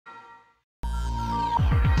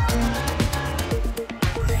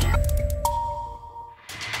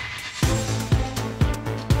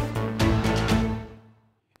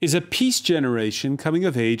Is a peace generation coming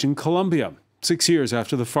of age in Colombia? 6 years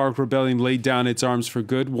after the FARC rebellion laid down its arms for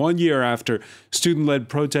good, 1 year after student-led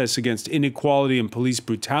protests against inequality and police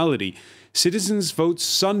brutality, citizens vote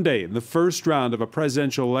Sunday in the first round of a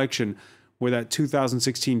presidential election where that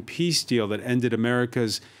 2016 peace deal that ended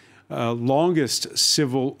America's longest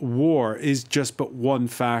civil war is just but one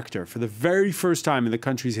factor. For the very first time in the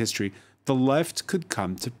country's history, the left could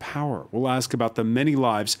come to power. We'll ask about the many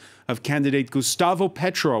lives of candidate Gustavo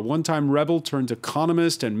Petro, a one-time rebel turned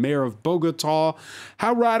economist and mayor of Bogota.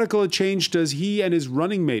 How radical a change does he and his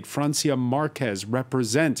running mate, Francia Marquez,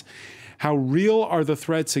 represent? How real are the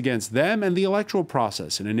threats against them and the electoral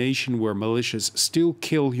process in a nation where militias still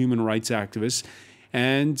kill human rights activists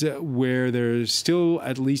and where there's still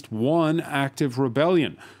at least one active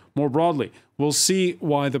rebellion? More broadly, we'll see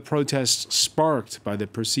why the protests sparked by the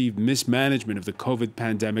perceived mismanagement of the COVID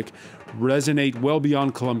pandemic resonate well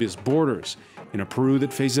beyond Colombia's borders. In a Peru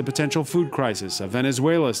that faces a potential food crisis, a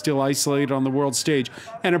Venezuela still isolated on the world stage,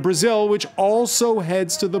 and a Brazil which also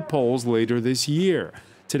heads to the polls later this year.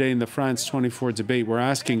 Today in the France 24 debate, we're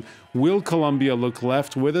asking, will Colombia look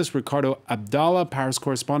left? With us, Ricardo Abdallah, Paris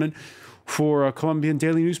correspondent for a Colombian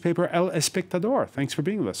daily newspaper, El Espectador. Thanks for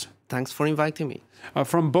being with us. Thanks for inviting me.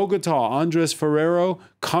 From Bogota, Andres Ferrero,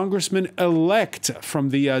 congressman-elect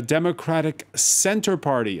from the Democratic Center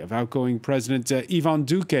Party of outgoing President Ivan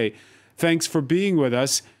Duque. Thanks for being with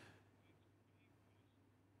us.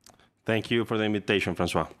 Thank you for the invitation,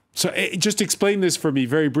 Francois. So just explain this for me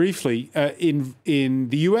very briefly. In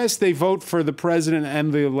the U.S., they vote for the president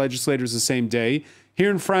and the legislators the same day.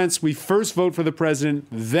 Here in France, we first vote for the president,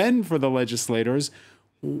 then for the legislators.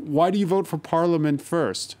 Why do you vote for parliament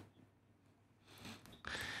first?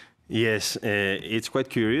 Yes, it's quite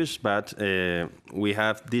curious, but we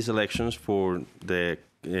have these elections for the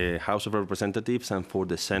House of Representatives and for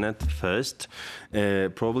the Senate first.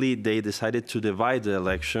 Probably they decided to divide the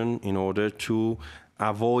election in order to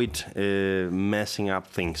avoid messing up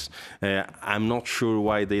things. I'm not sure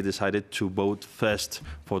why they decided to vote first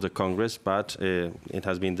for the Congress, but it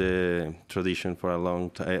has been the tradition for a long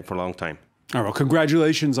time. All right, well,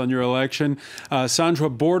 congratulations on your election. Sandra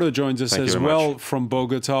Borda joins us as well from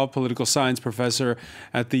Bogota, political science professor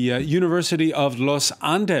at the University of Los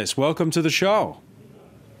Andes. Welcome to the show.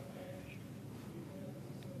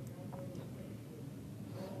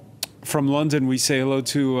 From London, we say hello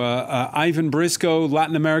to Ivan Briscoe,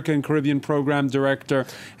 Latin America and Caribbean Program Director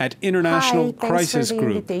at International Crisis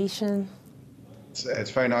Group. Invitation.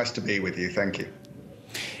 It's very nice to be with you. Thank you.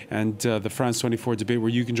 And the France 24 debate, where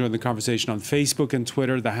you can join the conversation on Facebook and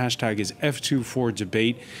Twitter. The hashtag is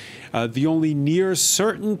F24debate. The only near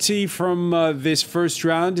certainty from this first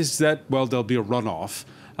round is that, well, there'll be a runoff.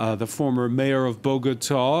 The former mayor of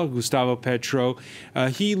Bogota, Gustavo Petro,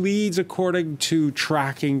 he leads according to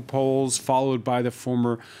tracking polls, followed by the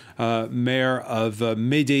former mayor of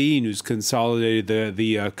Medellin, who's consolidated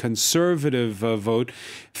the conservative vote,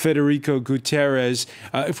 Federico Gutierrez.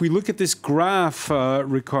 If we look at this graph,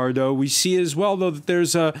 Ricardo, we see as well, though, that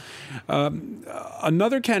there's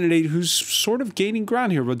another candidate who's sort of gaining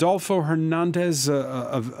ground here, Rodolfo Hernandez,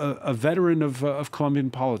 a veteran of Colombian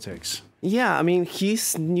politics. Yeah, I mean,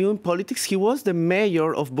 he's new in politics. He was the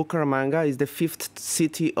mayor of Bucaramanga, is the 5th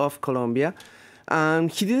city of Colombia.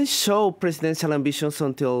 And he didn't show presidential ambitions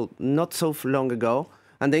until not so long ago.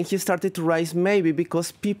 And then he started to rise, maybe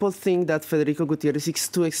because people think that Federico Gutierrez is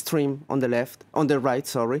too extreme on the right,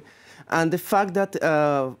 sorry. And the fact that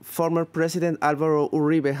former President Alvaro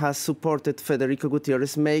Uribe has supported Federico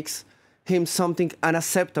Gutierrez makes him something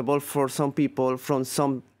unacceptable for some people from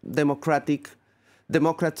some Democrat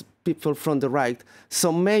people from the right.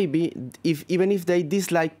 So maybe, even if they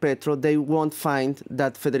dislike Petro, they won't find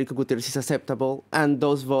that Federico Gutierrez is acceptable, and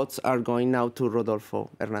those votes are going now to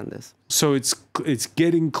Rodolfo Hernandez. So it's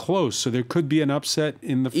getting close. So there could be an upset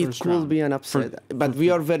in the first round. It could be an upset, but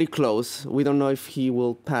we are very close. We don't know if he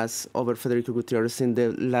will pass over Federico Gutierrez in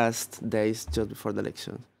the last days just before the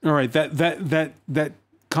election. All right, that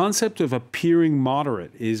concept of appearing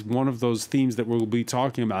moderate is one of those themes that we'll be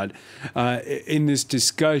talking about in this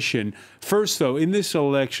discussion. First, though, in this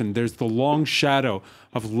election, there's the long shadow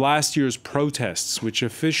of last year's protests, which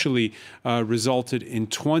officially resulted in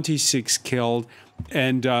 26 killed,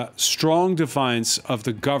 and strong defiance of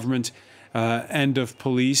the government and of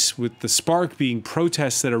police, with the spark being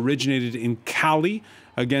protests that originated in Cali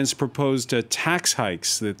against proposed tax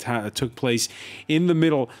hikes that took place in the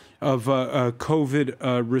middle of COVID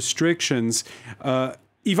restrictions.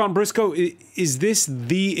 Ivan Briscoe, is this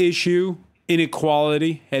the issue,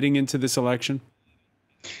 inequality, heading into this election?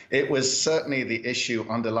 It was certainly the issue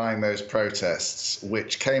underlying those protests,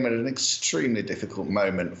 which came at an extremely difficult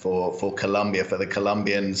moment for Colombia, for the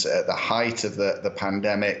Colombians at the height of the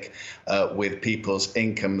pandemic, with people's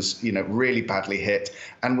incomes, really badly hit,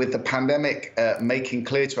 and with the pandemic making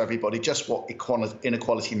clear to everybody just what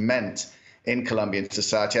inequality meant in Colombian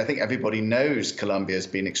society. I think everybody knows Colombia has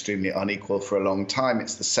been extremely unequal for a long time.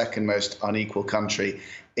 It's the second most unequal country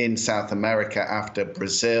in South America after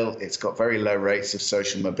Brazil. It's got very low rates of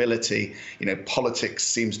social mobility. Politics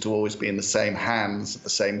seems to always be in the same hands of the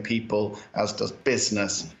same people, as does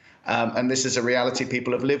business. And this is a reality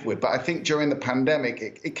people have lived with. But I think during the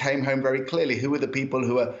pandemic, it came home very clearly. Who were the people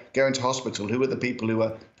who were going to hospital? Who were the people who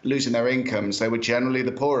were losing their incomes? They were generally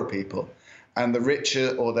the poorer people. And the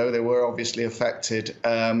richer, although they were obviously affected,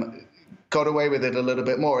 got away with it a little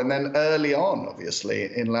bit more. And then early on,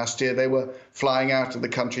 obviously, in last year, they were flying out of the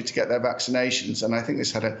country to get their vaccinations. And I think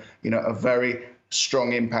this had a very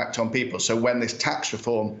strong impact on people. So when this tax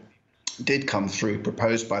reform did come through,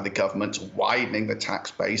 proposed by the government, widening the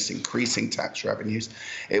tax base, increasing tax revenues,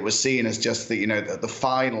 it was seen as just the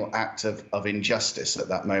final act of injustice at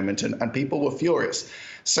that moment, and people were furious.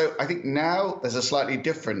 So I think now there's a slightly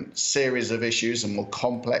different series of issues, a more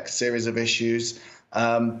complex series of issues,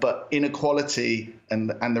 but inequality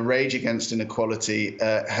and the rage against inequality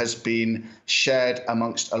has been shared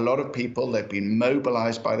amongst a lot of people. They've been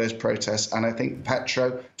mobilized by those protests. And I think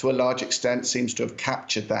Petro, to a large extent, seems to have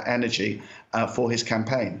captured that energy for his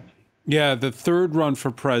campaign. Yeah, the third run for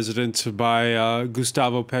president by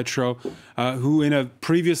Gustavo Petro, who in a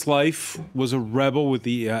previous life was a rebel with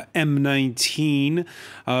the M19,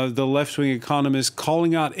 the left-wing economist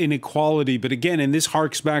calling out inequality. But again, and this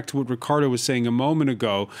harks back to what Ricardo was saying a moment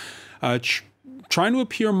ago, trying to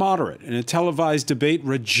appear moderate in a televised debate,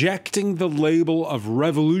 rejecting the label of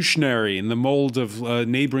revolutionary in the mold of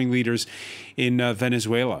neighboring leaders in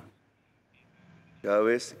Venezuela.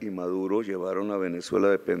 Chavez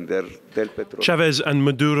and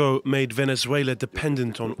Maduro made Venezuela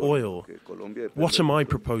dependent on oil. What am I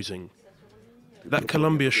proposing? That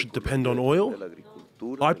Colombia should depend on oil?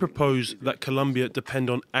 I propose that Colombia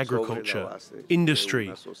depend on agriculture,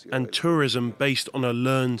 industry, and tourism based on a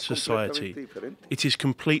learned society. It is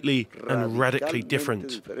completely and radically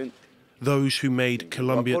different. Those who made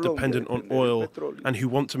Colombia dependent on oil and who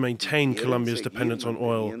want to maintain Colombia's dependence on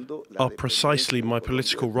oil are precisely my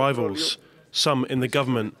political rivals, some in the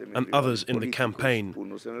government and others in the campaign.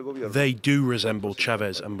 They do resemble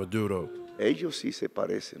Chavez and Maduro.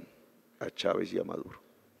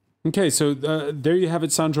 Okay, so there you have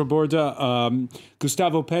it, Sandra Borda.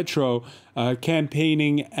 Gustavo Petro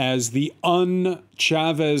campaigning as the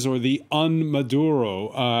un-Chavez or the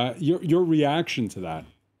un-Maduro. Your reaction to that?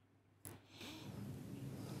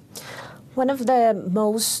 One of the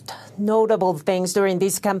most notable things during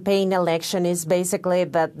this campaign election is basically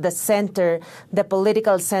that the center, the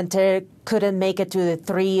political center, couldn't make it to the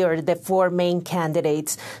 3 or the 4 main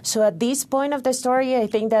candidates. So at this point of the story, I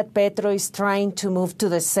think that Petro is trying to move to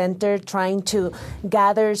the center, trying to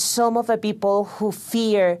gather some of the people who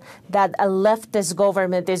fear that a leftist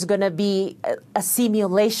government is going to be a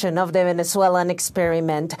simulation of the Venezuelan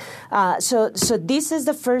experiment. So this is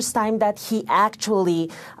the first time that he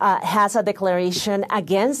actually has a declaration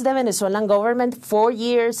against the Venezuelan government. 4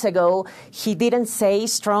 years ago, he didn't say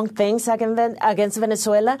strong things against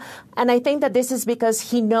Venezuela. And I think that this is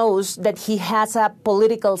because he knows that he has a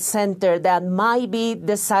political center that might be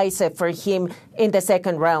decisive for him in the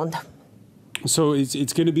second round. So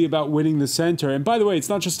it's going to be about winning the center. And by the way, it's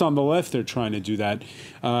not just on the left they're trying to do that.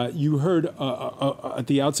 You heard at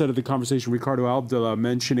the outset of the conversation, Ricardo Abdullah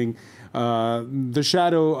mentioning the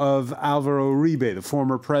shadow of Alvaro Uribe, the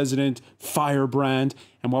former president, firebrand.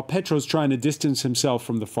 And while Petro's trying to distance himself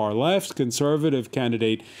from the far left, conservative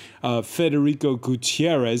candidate Federico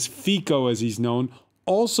Gutierrez, Fico as he's known,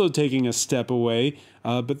 also taking a step away,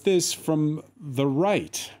 but this from the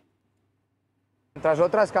right.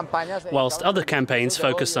 Whilst other campaigns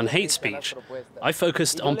focused on hate speech, I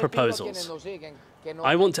focused on proposals.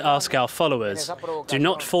 I want to ask our followers, do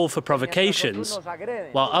not fall for provocations.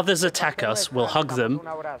 While others attack us, we'll hug them.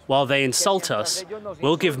 While they insult us,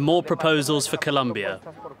 we'll give more proposals for Colombia.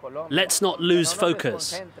 Let's not lose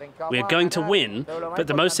focus. We're going to win, but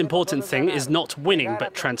the most important thing is not winning,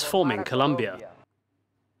 but transforming Colombia.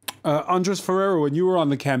 Andres Ferreira, when you were on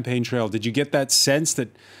the campaign trail, did you get that sense that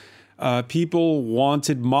people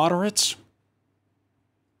wanted moderates?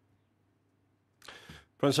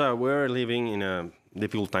 Francois, we're living in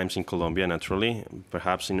difficult times in Colombia, naturally,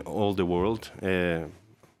 perhaps in all the world. The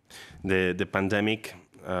pandemic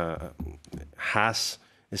has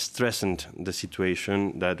stressing the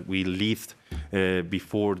situation that we lived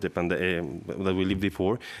before the pandemic,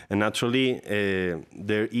 and naturally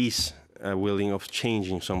there is a willing of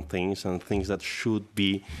changing some things and things that should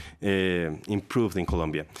be improved in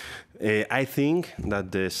Colombia. I think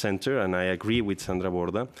that the center, and I agree with Sandra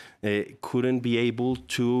Borda, couldn't be able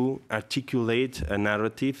to articulate a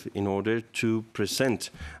narrative in order to present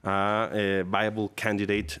a viable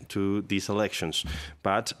candidate to these elections.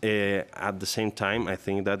 But at the same time, I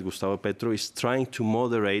think that Gustavo Petro is trying to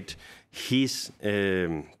moderate his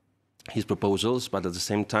proposals, but at the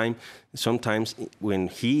same time, sometimes when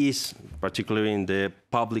he is, particularly in the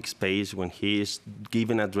public space, when he is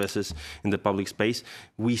giving addresses in the public space,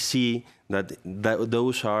 we see that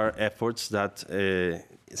those are efforts that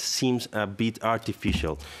seems a bit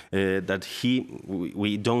artificial.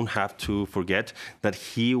 We don't have to forget that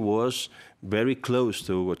he was very close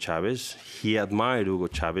to Hugo Chavez. He admired Hugo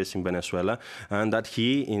Chavez in Venezuela, and that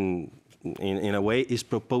he, in a way, is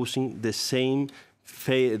proposing the same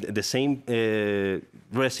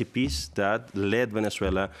recipes that led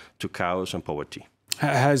Venezuela to chaos and poverty.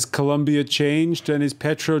 Has Colombia changed, and is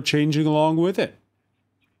Petro changing along with it?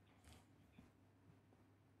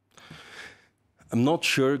 I'm not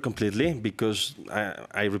sure completely, because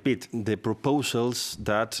I repeat, the proposals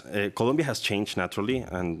that Colombia has changed naturally,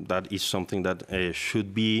 and that is something that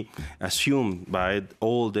should be assumed by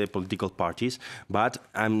all the political parties. But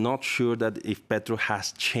I'm not sure that if Petro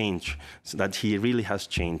has changed, that he really has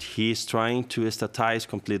changed. He is trying to statize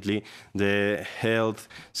completely the health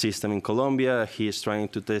system in Colombia. He is trying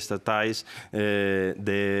to statize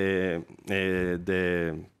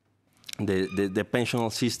the pensional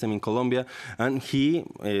system in Colombia, and he,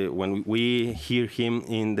 when we hear him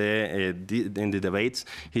in the debates,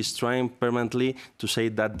 he's trying permanently to say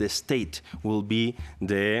that the state will be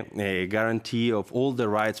the guarantee of all the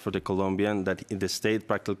rights for the Colombian, that the state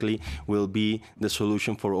practically will be the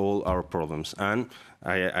solution for all our problems. And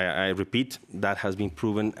I repeat, that has been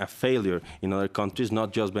proven a failure in other countries,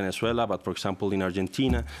 not just Venezuela, but for example in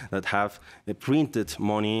Argentina, that have printed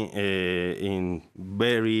money in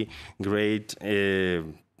very great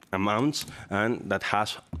amounts, and that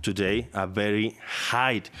has today a very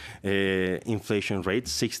high inflation rate,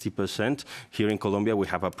 60%. Here in Colombia we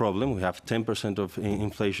have a problem, we have 10% of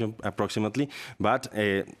inflation approximately, but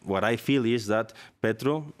what I feel is that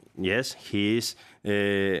Petro, yes, he is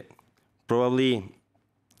probably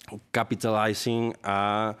capitalizing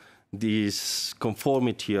this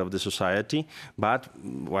conformity of the society, but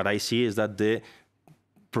what I see is that the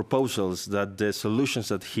proposals, that the solutions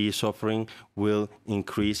that he is offering will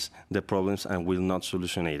increase the problems and will not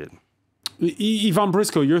solutionate it. Ivan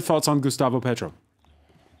Briscoe, your thoughts on Gustavo Petro?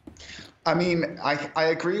 I mean, I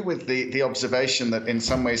agree with the observation that in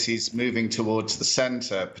some ways he's moving towards the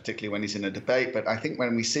center, particularly when he's in a debate. But I think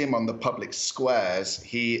when we see him on the public squares,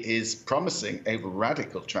 he is promising a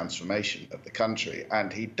radical transformation of the country.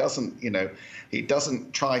 And he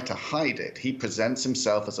doesn't try to hide it. He presents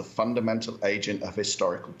himself as a fundamental agent of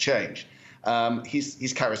historical change.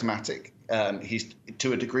 He's charismatic. He's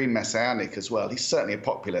to a degree messianic as well. He's certainly a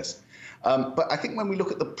populist. But I think when we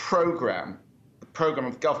look at the program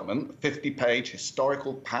of government, 50-page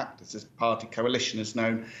historical pact, as his party coalition is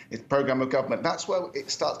known, his program of government, that's where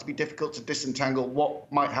it starts to be difficult to disentangle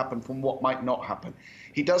what might happen from what might not happen.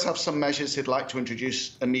 He does have some measures he'd like to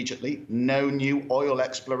introduce immediately. No new oil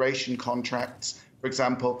exploration contracts, for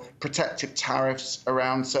example, protective tariffs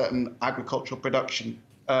around certain agricultural production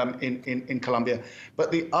in Colombia.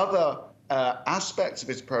 But the other aspects of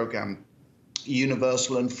his program,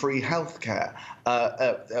 universal and free healthcare,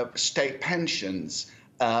 state pensions,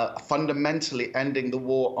 fundamentally ending the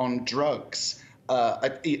war on drugs,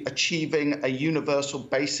 achieving a universal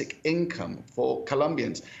basic income for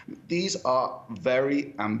Colombians. These are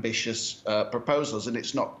very ambitious proposals, and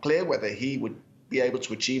it's not clear whether he would be able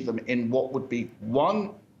to achieve them in what would be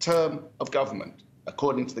one term of government,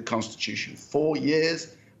 according to the Constitution, 4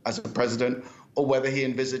 years as a president, or whether he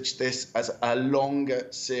envisaged this as a longer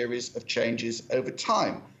series of changes over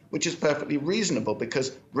time, which is perfectly reasonable,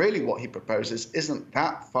 because really what he proposes isn't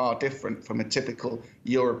that far different from a typical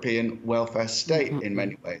European welfare state in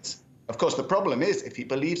many ways. Of course, the problem is if he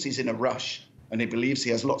believes he's in a rush, and he believes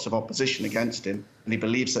he has lots of opposition against him, and he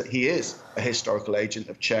believes that he is a historical agent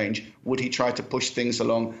of change, would he try to push things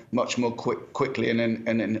along much more quickly in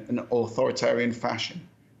an authoritarian fashion,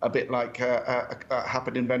 a bit like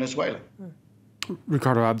happened in Venezuela?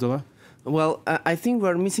 Ricardo Abdullah? Well, I think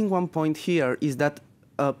we're missing one point here, is that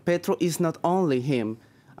Petro is not only him.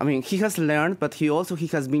 I mean, he has learned, but he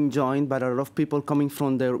has been joined by a lot of people coming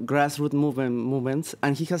from the grassroots movements,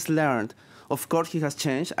 and he has learned Of course, he has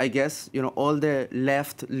changed. I guess, all the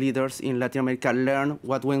left leaders in Latin America learned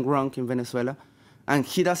what went wrong in Venezuela, and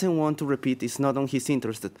he doesn't want to repeat. It's not on his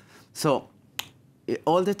interest. So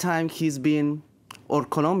all the time he's been, or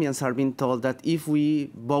Colombians are being told that if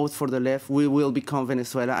we vote for the left, we will become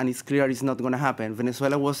Venezuela, and it's clear it's not going to happen.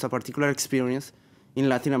 Venezuela was a particular experience in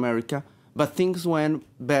Latin America, but things went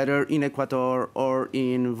better in Ecuador or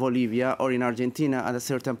in Bolivia or in Argentina at a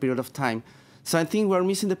certain period of time. So I think we're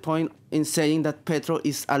missing the point in saying that Petro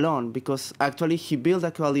is alone, because actually he built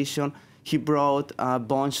a coalition, he brought a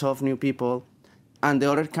bunch of new people, and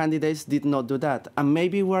the other candidates did not do that. And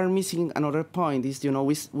maybe we're missing another point is,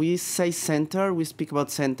 we say center, we speak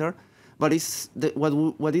about center, but it's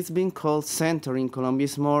what is being called center in Colombia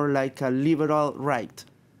is more like a liberal right.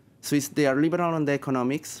 So they are liberal on the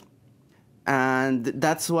economics, and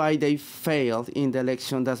that's why they failed in the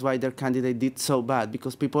election. That's why their candidate did so bad,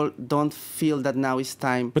 because people don't feel that now is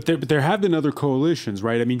time. But there have been other coalitions,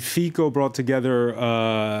 right? I mean, FICO brought together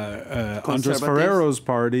Andres Ferrero's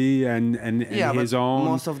party and his own.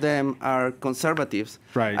 Most of them are conservatives.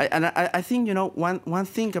 Right. I think, one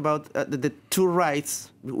thing about the two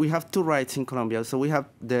rights, we have two rights in Colombia. So we have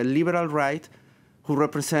the liberal right, who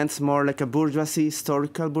represents more like a bourgeoisie,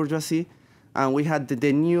 historical bourgeoisie, and we had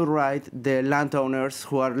the new right, the landowners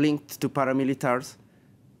who are linked to paramilitary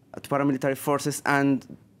forces, and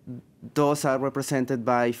those are represented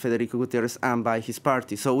by Federico Gutierrez and by his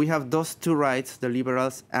party. So we have those two rights, the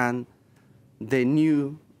liberals and the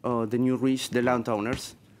new rich, the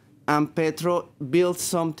landowners. And Petro built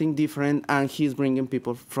something different, and he's bringing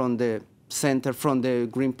people from the center, from the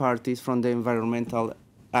green parties, from the environmental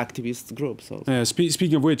activist groups. So.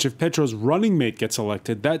 Speaking of which, if Petro's running mate gets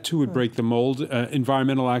elected, that too would break the mold.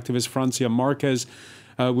 Environmental activist Francia Marquez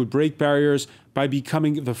would break barriers by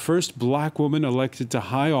becoming the first black woman elected to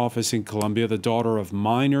high office in Colombia, the daughter of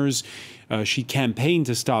miners. She campaigned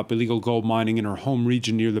to stop illegal gold mining in her home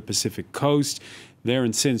region near the Pacific coast. There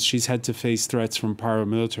and since, she's had to face threats from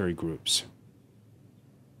paramilitary groups.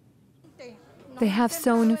 They have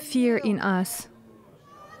sown fear in us.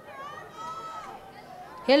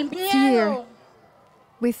 Fear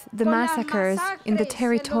with the massacres in the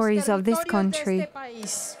territories of this country.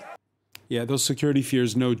 Yeah, those security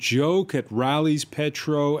fears, no joke. At rallies,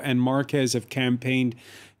 Petro and Marquez have campaigned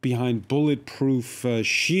behind bulletproof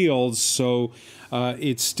shields. So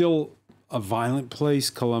it's still a violent place,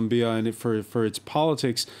 Colombia, and for its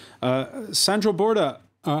politics. Sandro Borda,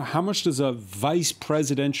 how much does a vice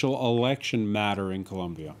presidential election matter in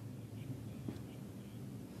Colombia?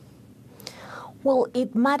 Well,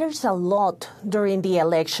 it matters a lot during the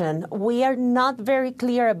election. We are not very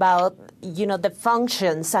clear about, the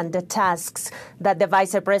functions and the tasks that the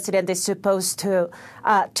vice president is supposed to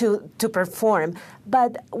perform.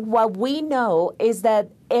 But what we know is that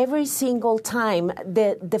every single time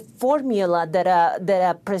the formula that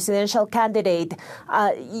a presidential candidate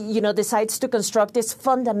decides to construct is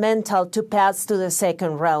fundamental to pass to the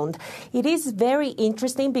second round. It is very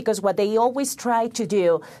interesting because what they always try to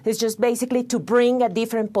do is just basically to bring a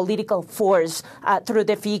different political force through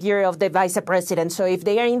the figure of the vice president. So if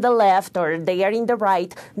they are in the left or they are in the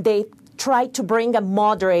right, they try to bring a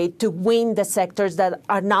moderate to win the sectors that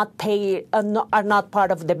are not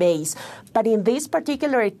part of the base. But in this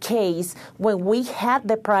particular case, when we had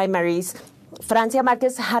the primaries, Francia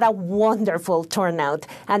Marquez had a wonderful turnout.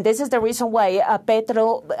 And this is the reason why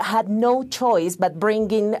Petro had no choice but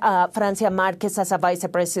bringing Francia Marquez as a vice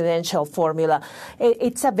presidential formula.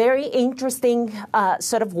 It's a very interesting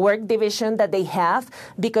sort of work division that they have,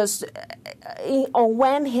 because on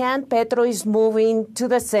one hand, Petro is moving to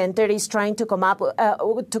the center, is trying to come up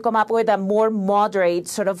with a more moderate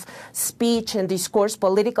sort of speech and discourse,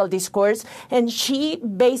 political discourse, and she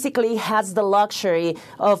basically has the luxury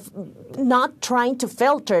of not trying to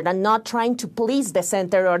filter and not trying to please the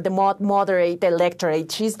center or the moderate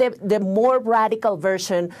electorate. She's the more radical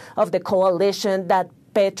version of the coalition that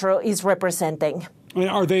Petro is representing.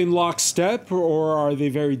 Are they in lockstep, or are they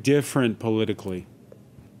very different politically?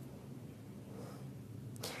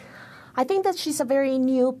 I think that she's a very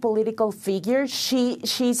new political figure.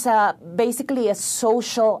 She's basically a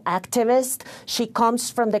social activist. She comes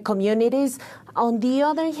from the communities. On the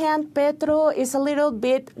other hand, Petro is a little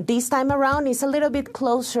bit, this time around, is a little bit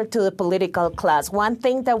closer to the political class. One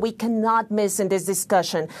thing that we cannot miss in this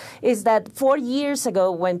discussion is that 4 years ago,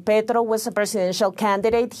 when Petro was a presidential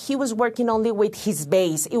candidate, he was working only with his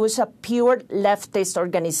base. It was a pure leftist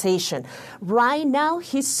organization. Right now,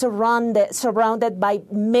 he's surrounded by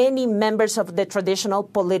many members of the traditional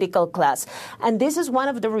political class. And this is one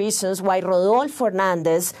of the reasons why Rodolfo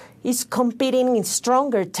Hernández is competing in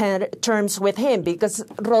stronger terms with him, because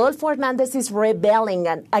Rodolfo Hernandez is rebelling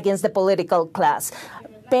against the political class.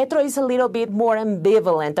 Petro is a little bit more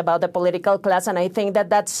ambivalent about the political class, and I think that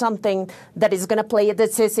that's something that is going to play a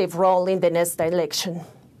decisive role in the next election.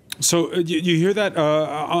 So you hear that,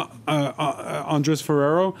 Andres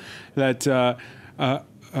Ferrero, that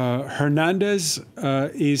Hernandez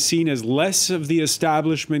is seen as less of the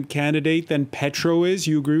establishment candidate than Petro is.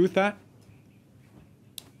 You agree with that?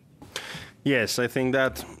 Yes, I think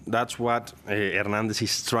that's what Hernandez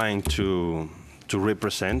is trying to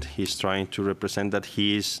represent. He's trying to represent that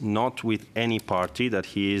he is not with any party, that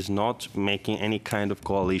he is not making any kind of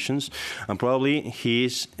coalitions, and probably he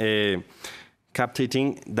is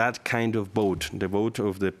capturing that kind of vote, the vote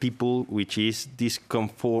of the people, which is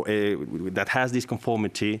that has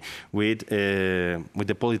disconformity with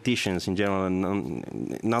the politicians in general.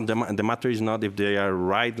 And not the matter is not if they are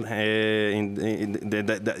right, the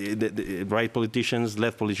right politicians,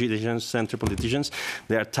 left politicians, center politicians.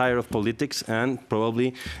 They are tired of politics, and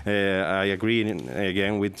probably I agree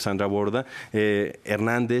again with Sandra Borda.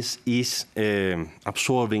 Hernandez is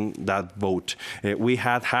absorbing that vote.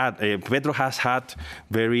 Petro has had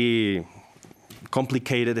very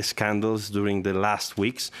complicated scandals during the last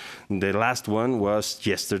weeks. The last one was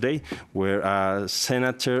yesterday, where a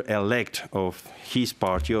senator-elect of his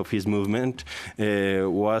party, of his movement,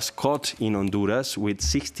 was caught in Honduras with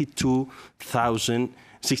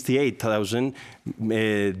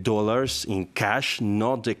 $68,000 in cash,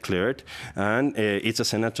 not declared, and it's a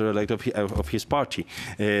senator-elect of his party.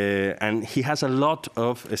 And he has a lot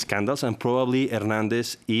of scandals, and probably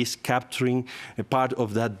Hernandez is capturing a part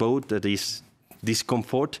of that vote that is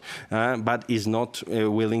discomfort, but is not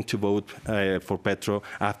willing to vote for Petro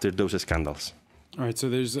after those scandals. All right, so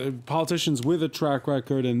there's politicians with a track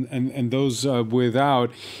record and those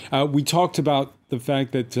without. We talked about the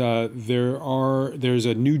fact that there's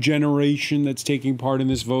a new generation that's taking part in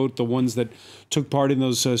this vote, the ones that took part in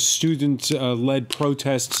those student-led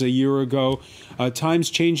protests a year ago. Times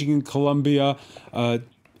changing in Colombia.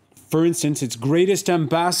 For instance, its greatest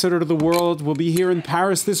ambassador to the world will be here in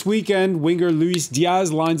Paris this weekend. Winger Luis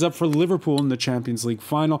Diaz lines up for Liverpool in the Champions League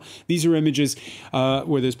final. These are images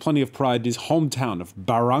where there's plenty of pride in his hometown of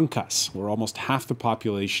Barrancas, where almost half the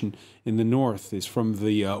population in the north is from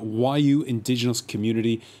the Wayu indigenous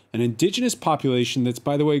community, an indigenous population that's,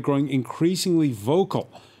 by the way, growing increasingly vocal,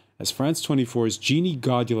 as France 24's Jeannie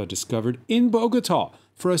Godula discovered in Bogota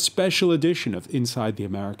for a special edition of Inside the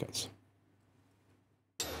Americas.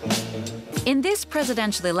 In this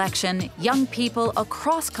presidential election, young people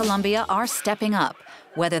across Colombia are stepping up,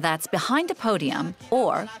 whether that's behind a podium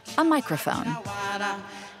or a microphone.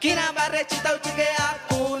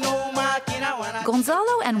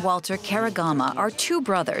 Gonzalo and Walter Caragama are two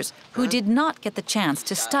brothers who did not get the chance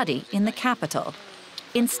to study in the capital.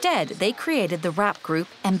 Instead, they created the rap group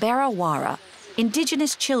Embera,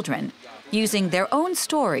 indigenous children, using their own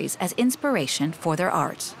stories as inspiration for their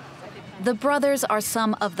art. The brothers are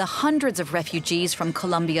some of the hundreds of refugees from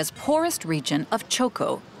Colombia's poorest region of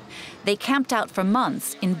Choco. They camped out for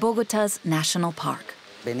months in Bogota's national park.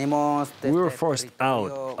 We were forced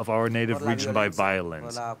out of our native region by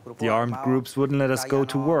violence. The armed groups wouldn't let us go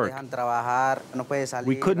to work.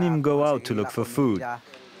 We couldn't even go out to look for food.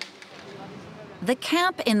 The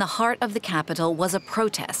camp in the heart of the capital was a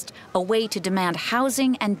protest, a way to demand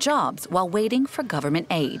housing and jobs while waiting for government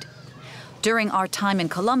aid. During our time in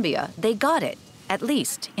Colombia, they got it, at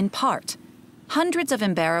least in part. Hundreds of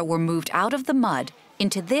Embera were moved out of the mud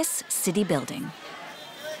into this city building.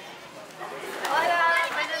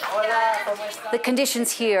 The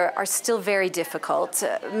conditions here are still very difficult.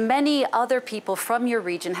 Many other people from your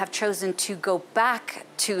region have chosen to go back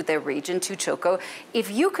to their region, to Choco. If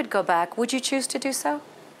you could go back, would you choose to do so?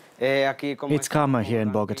 It's calmer here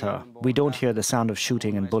in Bogota. We don't hear the sound of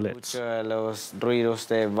shooting and bullets. We'll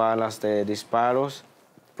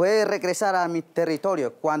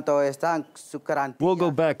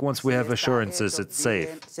go back once we have assurances it's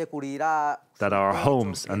safe, that our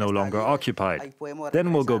homes are no longer occupied.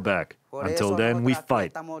 Then we'll go back. Until then, we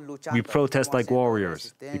fight. We protest like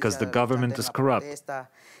warriors, because the government is corrupt.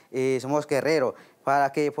 They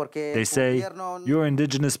say, you're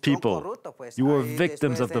indigenous people. You were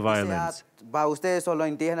victims of the violence.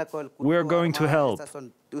 We're going to help.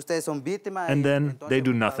 And then they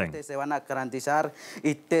do nothing.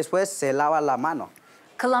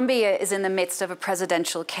 Colombia is in the midst of a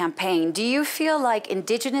presidential campaign. Do you feel like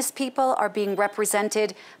indigenous people are being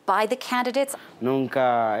represented by the candidates?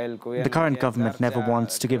 The current government never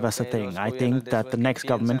wants to give us a thing. I think that the next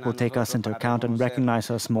government will take us into account and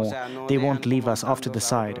recognize us more. They won't leave us off to the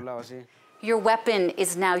side. Your weapon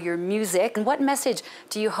is now your music. And what message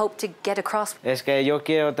do you hope to get across? I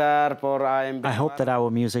hope that our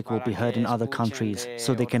music will be heard in other countries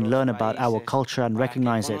so they can learn about our culture and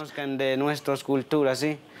recognize it.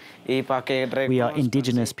 We are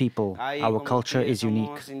indigenous people. Our culture is unique.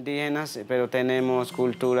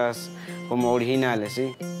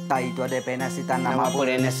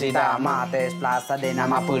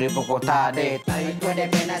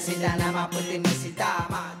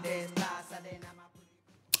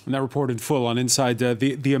 And that report in full on Inside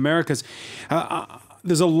the Americas.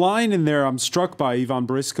 There's a line in there I'm struck by, Ivan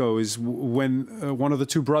Briscoe, is when one of the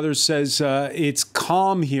two brothers says, it's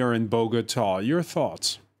calm here in Bogota. Your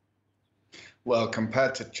thoughts? Well,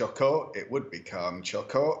 compared to Chocó, it would be calm.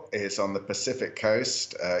 Chocó is on the Pacific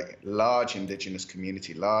coast, large indigenous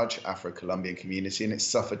community, large Afro-Colombian community, and it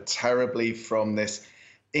suffered terribly from this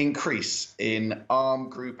increase in armed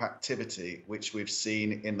group activity, which we've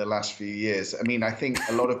seen in the last few years. I mean, I think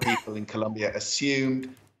a lot of people in Colombia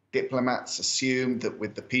diplomats assumed that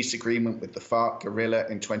with the peace agreement with the FARC guerrilla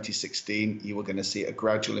in 2016, you were going to see a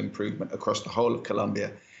gradual improvement across the whole of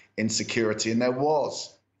Colombia in security. And there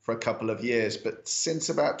was for a couple of years. But since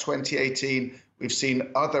about 2018, we've seen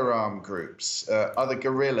other armed groups, other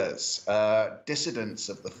guerrillas, dissidents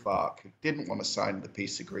of the FARC who didn't want to sign the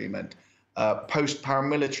peace agreement,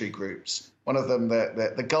 post-paramilitary groups, one of them,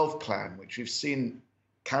 the Gulf Clan, which we've seen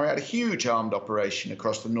carry out a huge armed operation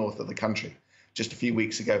across the north of the country just a few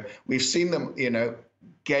weeks ago. We've seen them,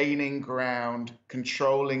 gaining ground,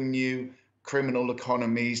 controlling new criminal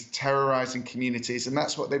economies, terrorizing communities, and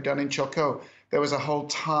that's what they've done in Chocó. There was a whole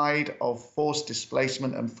tide of forced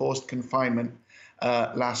displacement and forced confinement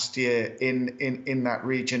last year in that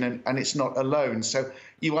region, and it's not alone. So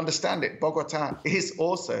you understand it. Bogota is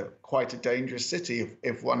also quite a dangerous city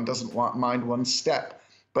if one doesn't mind one step.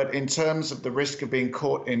 But in terms of the risk of being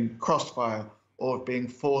caught in crossfire or of being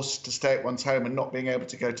forced to stay at one's home and not being able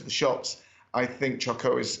to go to the shops, I think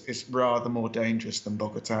Chocó is rather more dangerous than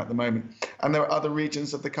Bogota at the moment. And there are other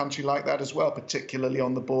regions of the country like that as well, particularly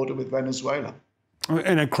on the border with Venezuela.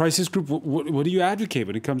 And a crisis group, what do you advocate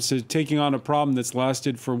when it comes to taking on a problem that's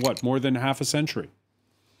lasted for, more than half a century?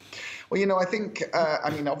 Well, I think,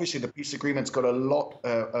 obviously the peace agreement's got a lot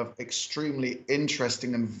of extremely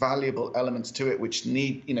interesting and valuable elements to it, which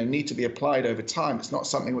need to be applied over time. It's not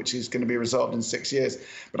something which is going to be resolved in 6 years.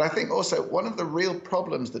 But I think also one of the real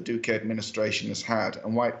problems the Duque administration has had,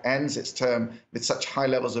 and why it ends its term with such high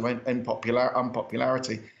levels of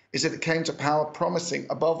unpopularity, is that it came to power promising,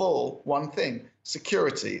 above all, one thing: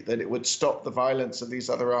 security, that it would stop the violence of these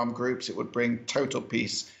other armed groups, it would bring total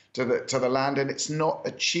peace to the land, and it's not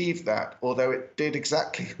achieved that, although it did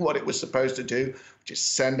exactly what it was supposed to do, which is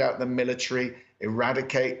send out the military,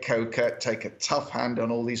 eradicate coca, take a tough hand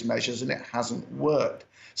on all these measures, and it hasn't worked.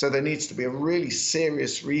 So there needs to be a really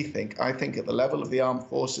serious rethink, I think, at the level of the armed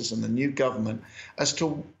forces and the new government as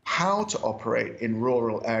to how to operate in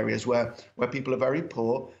rural areas where people are very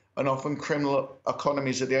poor, and often criminal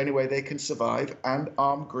economies are the only way they can survive, and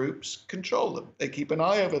armed groups control them. They keep an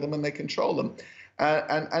eye over them and they control them.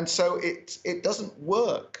 And so it doesn't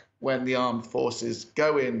work when the armed forces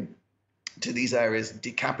go in to these areas,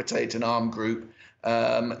 decapitate an armed group,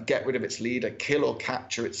 get rid of its leader, kill or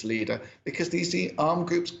capture its leader, because these armed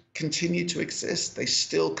groups continue to exist. They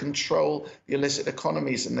still control the illicit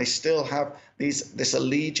economies, and they still have this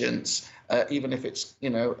allegiance, even if it's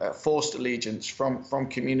forced allegiance from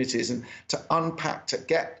communities. And to unpack, to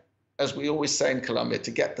get, as we always say in Colombia,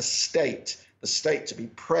 to get the state to be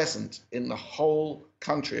present in the whole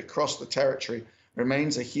country, across the territory,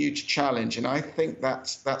 remains a huge challenge. And I think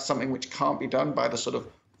that's something which can't be done by the sort of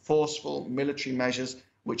forceful military measures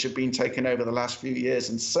which have been taken over the last few years,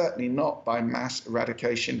 and certainly not by mass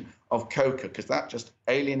eradication of coca, because that just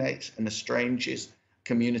alienates and estranges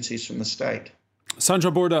communities from the state.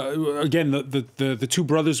 Sandra Borda, again, the two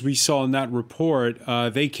brothers we saw in that report,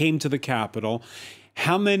 they came to the capital.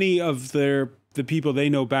 How many of the people they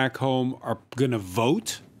know back home are going to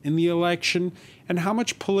vote in the election? And how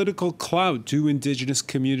much political clout do indigenous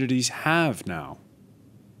communities have now?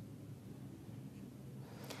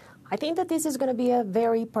 I think that this is going to be a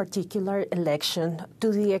very particular election, to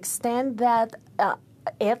the extent that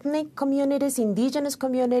ethnic communities, indigenous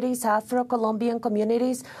communities, Afro-Colombian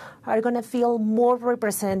communities are going to feel more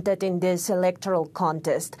represented in this electoral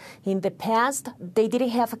contest. In the past, they didn't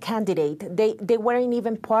have a candidate. They weren't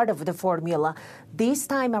even part of the formula. This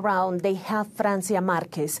time around, they have Francia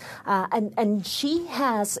Marquez, and she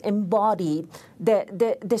has embodied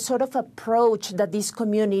the sort of approach that these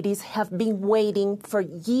communities have been waiting for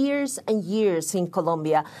years and years in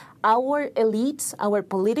Colombia. Our elites, our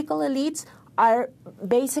political elites, are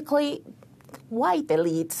basically white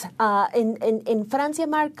elites. In Francia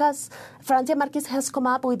Marquez has come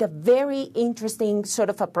up with a very interesting sort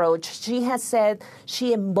of approach. She has said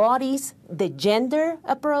she embodies the gender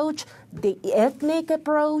approach, the ethnic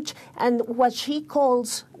approach, and what she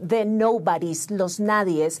calls the nobodies, los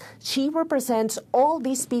nadies. She represents all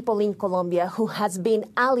these people in Colombia who has been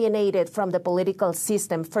alienated from the political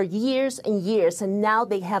system for years and years, and now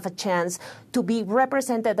they have a chance to be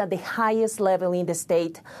represented at the highest level in the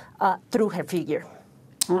state through her figure.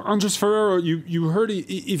 Andres Ferrero, you heard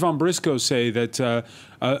Ivan Briscoe say that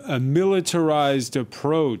a militarized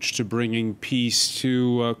approach to bringing peace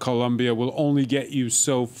to Colombia will only get you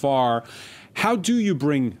so far. How do you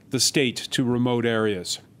bring the state to remote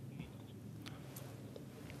areas?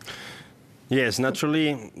 Yes,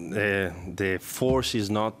 naturally, the force is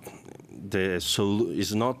not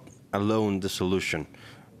alone the solution.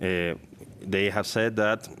 They have said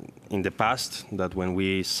that in the past, that when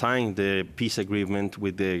we signed the peace agreement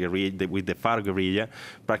with the FARC guerrilla,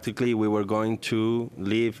 practically we were going to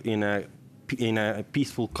live in a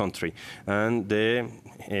peaceful country, and the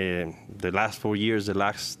last 4 years, the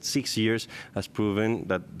last 6 years, has proven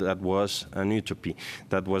that that was an utopia.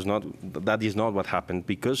 That is not what happened,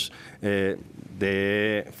 because the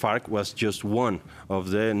FARC was just one of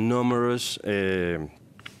the numerous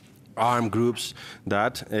armed groups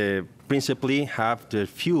that principally have their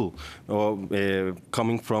fuel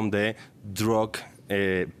coming from the drug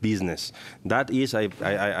business. That is,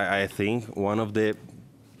 I think, one of the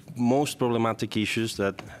most problematic issues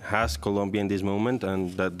that has Colombia in this moment,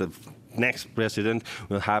 and that the next president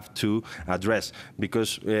will have to address.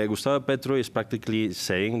 Because Gustavo Petro is practically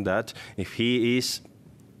saying that if he is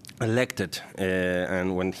elected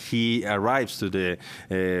and when he arrives to the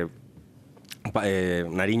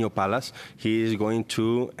Nariño Palace, he is going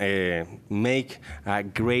to make a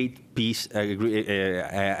great peace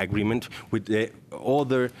agreement with the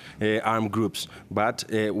other armed groups. But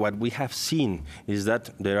what we have seen is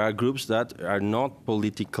that there are groups that are not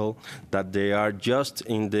political, that they are just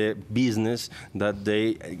in the business, that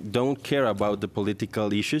they don't care about the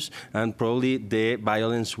political issues, and probably the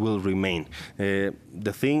violence will remain.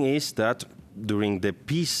 The thing is that during the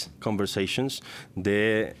peace conversations,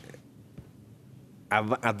 the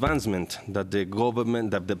advancement that the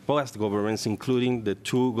government, that the past governments, including the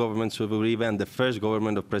two governments of Uribe and the first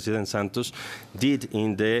government of President Santos, did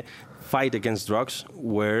in the fight against drugs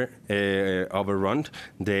were overrun.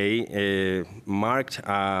 They marked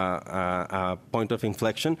a point of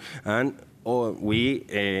inflection, and we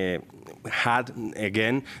had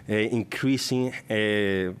again increasing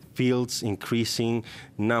fields, increasing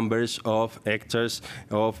numbers of hectares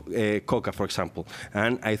of coca, for example.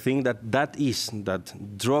 And I think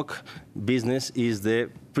that drug business is the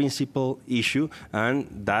principal issue, and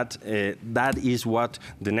that is what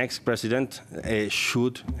the next president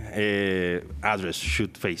should address,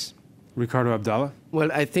 should face. Ricardo Abdallah?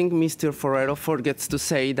 Well, I think Mr. Ferrero forgets to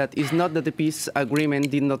say that it's not that the peace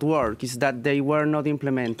agreement did not work, it's that they were not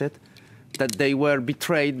implemented, that they were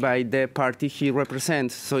betrayed by the party he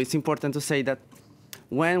represents. So it's important to say that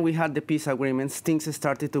when we had the peace agreements, things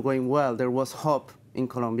started to going well. There was hope in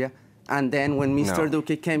Colombia. And then when Mr.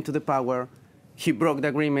 Duque came to the power, he broke the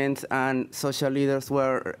agreement, and social leaders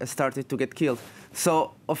started to get killed.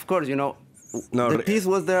 So, of course, the peace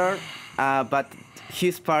was there, but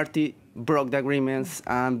his party broke the agreements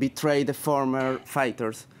and betrayed the former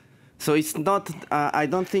fighters. So it's not, I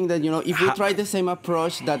don't think that, if we try the same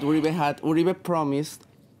approach that Uribe had, Uribe promised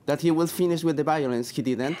that he will finish with the violence, he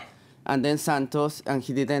didn't. And then Santos, and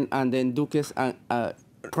he didn't, and then Duque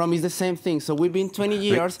promised the same thing. So we've been 20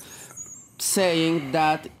 years saying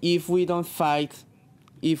that if we don't fight,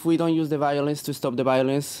 if we don't use the violence to stop the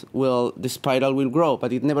violence, well, the spiral will grow,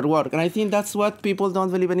 but it never worked. And I think that's what people don't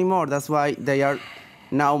believe anymore. That's why they are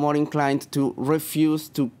now more inclined to refuse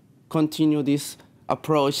to continue this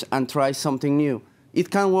approach and try something new. It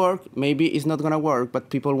can work, maybe it's not going to work, but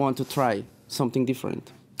people want to try something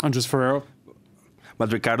different. Andres Ferrero?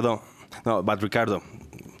 But Ricardo,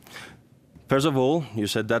 first of all, you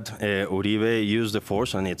said that Uribe used the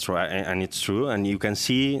force, and it's right, and it's true. And you can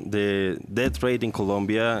see the death rate in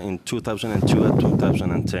Colombia in 2002 and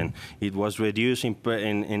 2010. It was reduced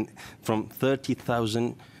from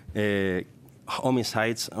 30,000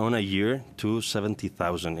 homicides on a year to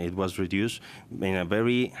 70,000. It was reduced in a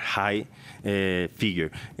very high figure.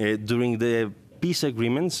 During the peace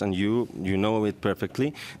agreements, and you know it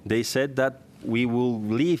perfectly, they said that we will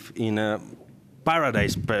live in a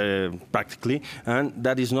paradise practically, and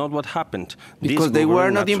that is not what happened. Because they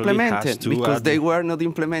were not implemented. Because they were not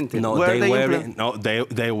implemented. No,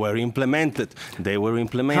 they were implemented. They were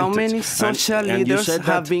implemented. How many social leaders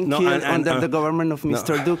have been killed under the government of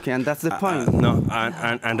Mr. Duque? And that's the point.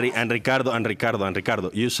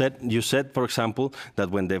 Ricardo, you said, for example, that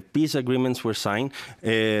when the peace agreements were signed,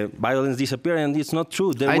 violence disappeared, and it's not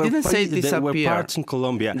true. I didn't say disappear. There were parts in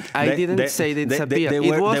Colombia. I didn't say they disappeared.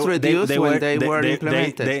 It was reduced when they were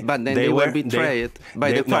implemented, but then they were betrayed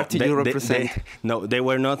by the party you represent. No, they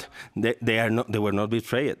were not. They were not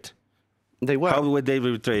betrayed. They were. How were they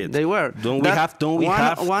betrayed? They were. Don't we have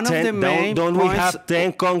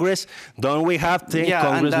 10 Congress? Don't we have 10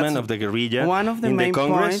 congressmen of the guerrilla? One of the main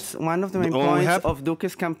points of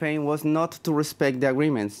Duque's campaign was not to respect the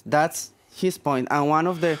agreements. That's his point. And one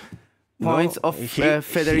of the points of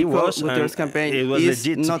Federico Gutierrez's campaign is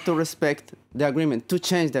not to respect the agreement, to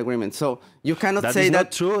change the agreement. So you cannot say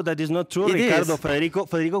that. That is not true, Ricardo.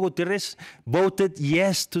 Federico Gutierrez voted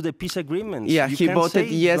yes to the peace agreement. Yeah, he voted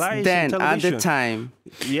yes then, at the time.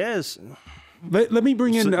 Yes. Let me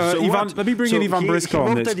bring in Ivan. Let me bring in Ivan Briscoe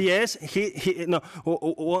on this. He voted yes. No.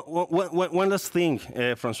 One last thing,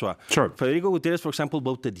 Francois. Sure. Federico Gutierrez, for example,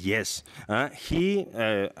 voted yes. He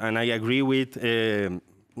and I agree with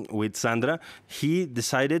Sandra, he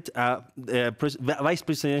decided a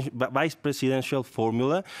vice presidential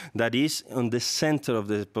formula that is on the center of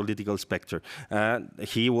the political spectrum.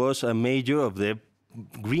 He was a mayor of the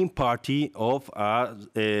Green Party of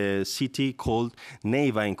a city called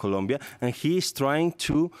Neiva in Colombia, and he is trying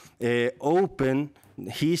to open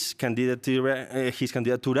his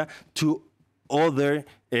candidatura to other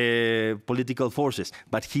political forces.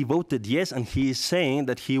 But he voted yes, and he is saying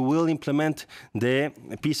that he will implement the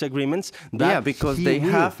peace agreements. Because they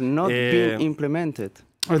have not been implemented.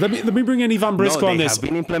 Let me bring in Ivan Briscoe on this. They have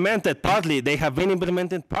been implemented partly. They have been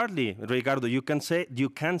implemented partly, Ricardo. You can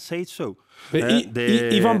say so.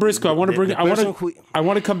 Ivan Briscoe, I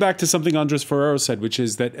want to come back to something Andres Ferrero said, which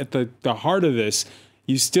is that at the heart of this,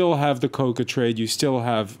 you still have the coca trade, you still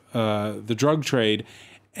have the drug trade,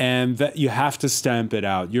 and that you have to stamp it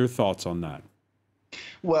out. Your thoughts on that?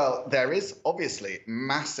 Well, there is obviously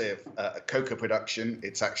massive coca production.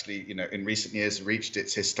 It's actually, in recent years reached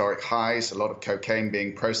its historic highs, a lot of cocaine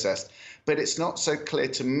being processed. But it's not so clear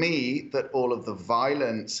to me that all of the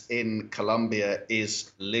violence in Colombia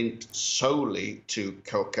is linked solely to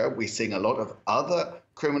coca. We're seeing a lot of other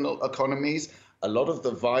criminal economies. A lot of the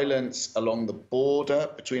violence along the border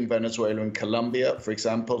between Venezuela and Colombia, for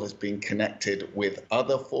example, has been connected with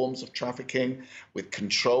other forms of trafficking, with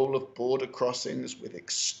control of border crossings, with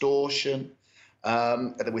extortion,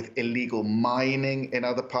 with illegal mining in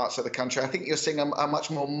other parts of the country. I think you're seeing a much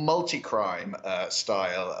more multi-crime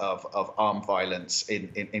style of armed violence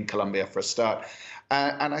in Colombia for a start.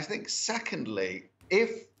 And I think, secondly,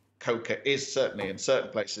 if coca is certainly in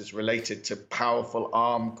certain places related to powerful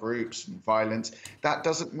armed groups and violence, that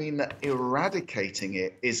doesn't mean that eradicating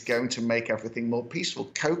it is going to make everything more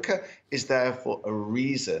peaceful. Coca is there for a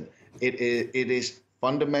reason. It is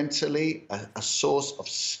fundamentally a source of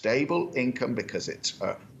stable income because it's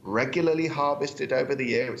regularly harvested over the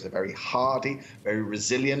year. It's a very hardy, very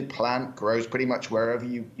resilient plant, grows pretty much wherever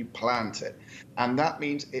you plant it. And that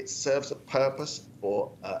means it serves a purpose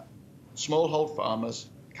for smallhold farmers,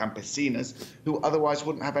 campesinas, who otherwise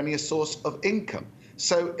wouldn't have any source of income.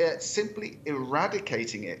 So simply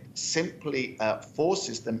eradicating it simply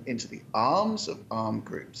forces them into the arms of armed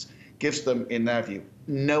groups, gives them, in their view,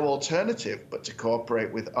 no alternative but to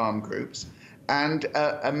cooperate with armed groups, and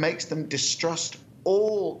makes them distrust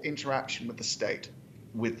all interaction with the state,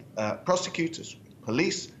 with prosecutors, with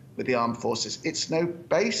police, with the armed forces. It's no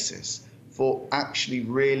basis for actually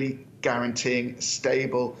really guaranteeing a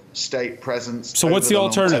stable state presence. So what's the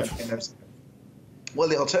alternative? Well,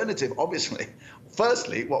 the alternative, obviously,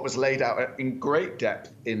 firstly, what was laid out in great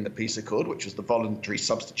depth in the peace accord, which was the voluntary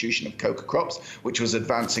substitution of coca crops, which was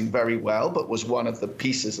advancing very well, but was one of the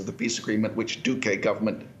pieces of the peace agreement which Duque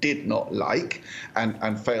government did not like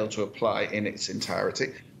and failed to apply in its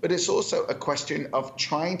entirety. But it's also a question of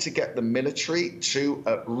trying to get the military to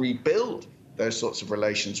rebuild those sorts of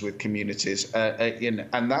relations with communities,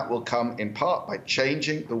 and that will come in part by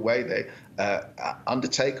changing the way they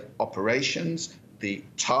undertake operations, the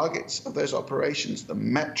targets of those operations, the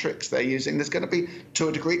metrics they're using. There's going to be, to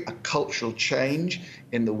a degree, a cultural change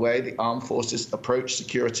in the way the armed forces approach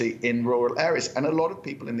security in rural areas. And a lot of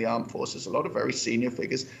people in the armed forces, a lot of very senior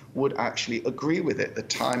figures, would actually agree with it. The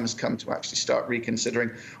time has come to actually start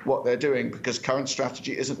reconsidering what they're doing, because current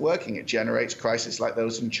strategy isn't working. It generates crises like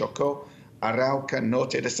those in Chocó, Arauca,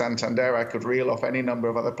 Norte de Santander. I could reel off any number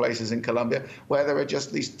of other places in Colombia where there are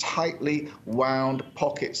just these tightly wound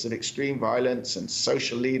pockets of extreme violence, and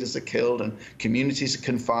social leaders are killed, and communities are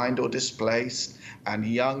confined or displaced, and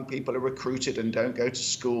young people are recruited and don't go to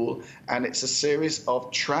school. And it's a series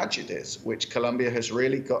of tragedies which Colombia has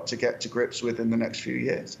really got to get to grips with in the next few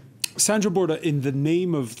years. Sandra Borda, in the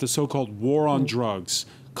name of the so-called war on drugs,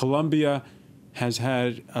 Colombia has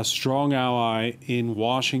had a strong ally in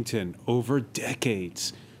Washington over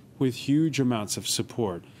decades with huge amounts of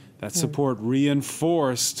support. That support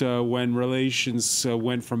reinforced when relations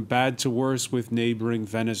went from bad to worse with neighboring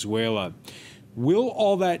Venezuela. Will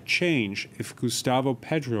all that change if Gustavo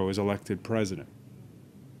Petro is elected president?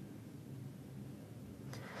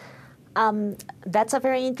 That's a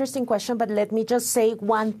very interesting question, but let me just say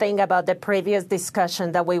one thing about the previous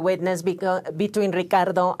discussion that we witnessed between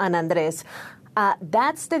Ricardo and Andres.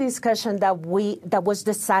 That's the discussion that was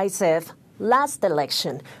decisive last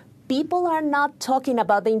election. People are not talking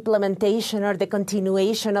about the implementation or the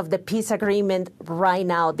continuation of the peace agreement right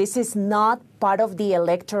now. This is not part of the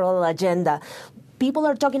electoral agenda. People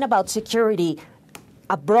are talking about security,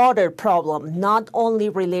 a broader problem, not only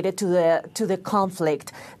related to the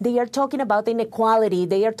conflict. They are talking about inequality.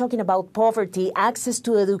 They are talking about poverty, access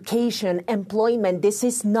to education, employment. This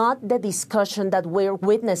is not the discussion that we're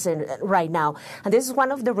witnessing right now. And this is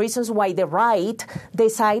one of the reasons why the right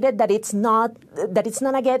decided that it's not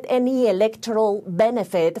going to get any electoral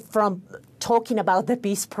benefit from talking about the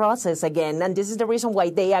peace process again. And this is the reason why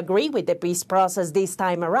they agree with the peace process this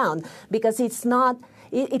time around, because it's not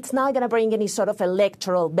going to bring any sort of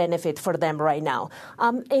electoral benefit for them right now.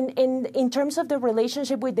 In terms of the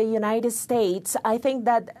relationship with the United States, I think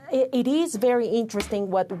that it is very interesting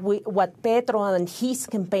what Petro and his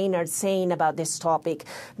campaign are saying about this topic,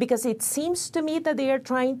 because it seems to me that they are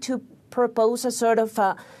trying to propose a sort of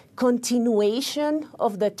continuation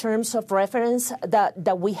of the terms of reference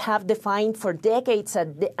that we have defined for decades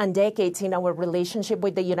and decades in our relationship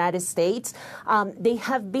with the United States. They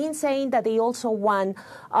have been saying that they also want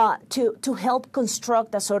to help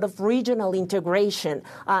construct a sort of regional integration,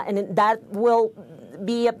 and that will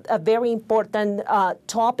be a very important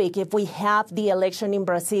topic if we have the election in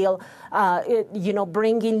Brazil,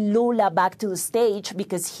 bringing Lula back to the stage,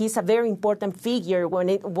 because he's a very important figure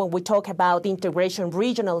when we talk about integration,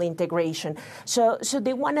 regional integration. So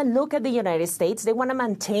they want to look at the United States. They want to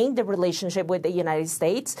maintain the relationship with the United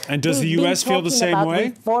States. And does the U.S. feel the same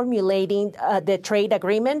way? Formulating the trade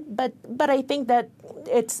agreement, but I think that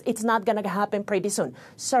it's not going to happen pretty soon.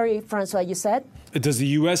 Sorry, Francois, you said? Does the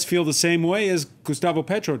U.S. feel the same way as Gustavo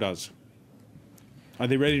Petro does? Are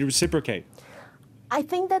they ready to reciprocate? I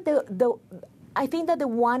think that the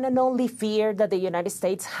one and only fear that the United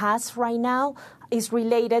States has right now is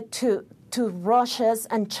related to Russia's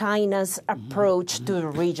and China's approach to the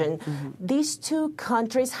region. These two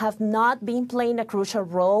countries have not been playing a crucial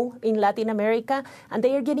role in Latin America, and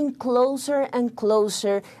they are getting closer and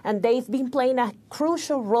closer, and they've been playing a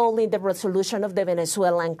crucial role in the resolution of the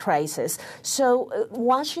Venezuelan crisis. So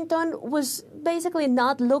Washington was basically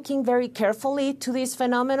not looking very carefully to this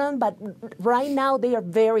phenomenon, but right now they are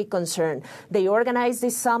very concerned. They organized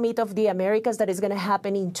this summit of the Americas that is going to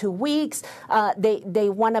happen in 2 weeks. They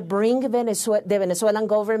want to bring the Venezuelan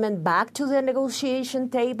government back to the negotiation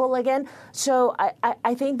table again. So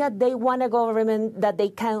I think that they want a government that they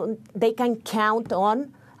can count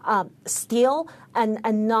on still,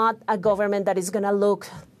 and not a government that is going to look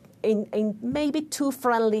in maybe too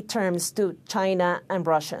friendly terms to China and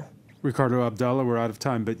Russia. Ricardo Abdallah, we're out of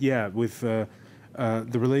time, but yeah, with the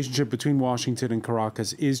relationship between Washington and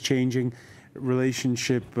Caracas is changing.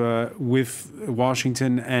 Relationship with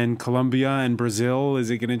Washington and Colombia and Brazil, is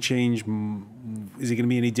it going to change? Is it going to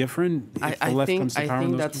be any different if the left comes to power? I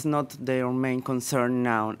think that's not their main concern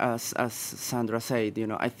now, as Sandra said.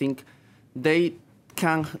 I think they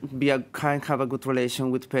can have a good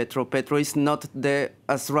relation with Petro. Petro is not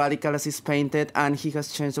as radical as he's painted, and he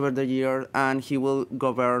has changed over the year, and he will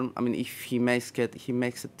govern. I mean, if he makes it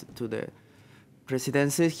to the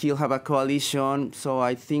presidency, he'll have a coalition. So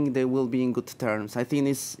I think they will be in good terms. I think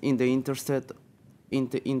it's in the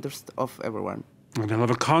interest of everyone. And he'll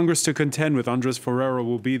have a Congress to contend with. Andres Ferreira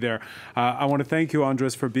will be there. I want to thank you,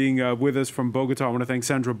 Andres, for being with us from Bogota. I want to thank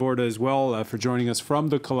Sandra Borda as well for joining us from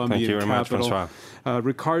the Colombian capital. Thank you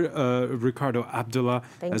very much, Ricardo Abdallah,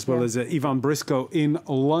 as well as Ivan Briscoe in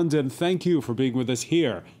London. Thank you for being with us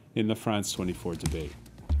here in the France 24 debate.